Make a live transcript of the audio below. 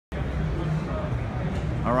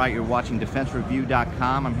All right, you're watching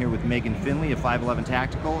DefenseReview.com. I'm here with Meghan Finley of 511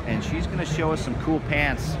 Tactical, and she's going to show us some cool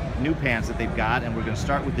pants, new pants that they've got, and we're going to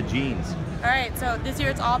start with the jeans. All right, so this year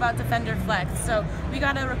it's all about Defender Flex. So we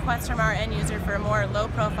got a request from our end user for a more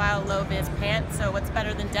low-profile, low-vis pant. So what's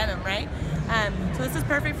better than denim, right? So this is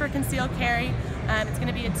perfect for concealed carry. It's going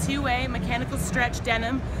to be a two-way mechanical stretch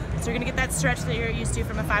denim. So you're going to get that stretch that you're used to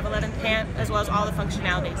from a 511 pant, as well as all the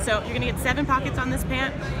functionality. So you're going to get 7 pockets on this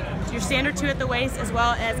pant, your standard 2 at the waist, as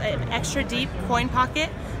well as an extra deep coin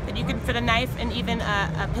pocket that you can fit a knife and even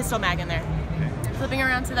a pistol mag in there. Okay. Flipping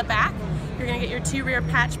around to the back, you're going to get your 2 rear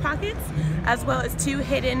patch pockets, as well as 2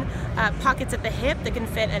 hidden pockets at the hip that can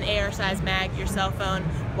fit an AR size mag, your cell phone,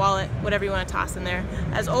 wallet, whatever you want to toss in there.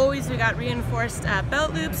 As always, we got reinforced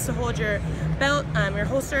belt loops to hold your belt, your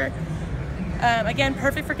holster. Again,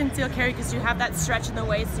 perfect for concealed carry because you have that stretch in the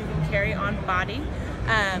waist so you can carry on body.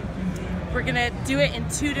 We're gonna do it in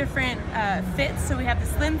 2 different fits. So we have the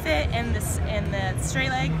slim fit and the straight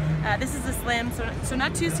leg. This is the slim, so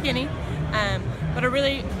not too skinny, but a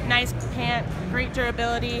really nice pant, great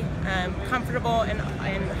durability, comfortable and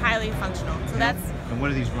highly functional. So that's. And what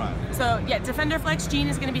do these run? So yeah, Defender Flex jean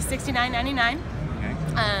is gonna be $69.99. Okay.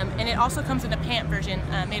 And it also comes in a pant version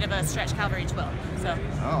made of a stretch cavalry twill. So.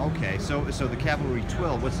 Oh, okay. So the cavalry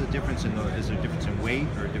twill. What's the difference in is there a difference in weight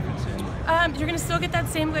or a difference in? You're gonna still get that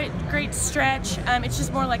same great stretch. It's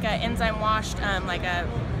just more like an enzyme washed, like an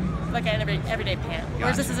everyday pant. Gotcha.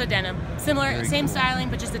 Whereas this is a denim. Similar, very same cool. Styling,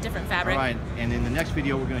 but just a different fabric. All right. And in the next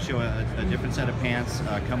video, we're gonna show a different set of pants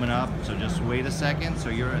coming up. So just wait a second. So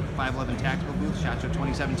you're at the 511 Tactical booth, SHOT Show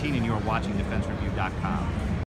 2017, and you're watching DefenseReview.com.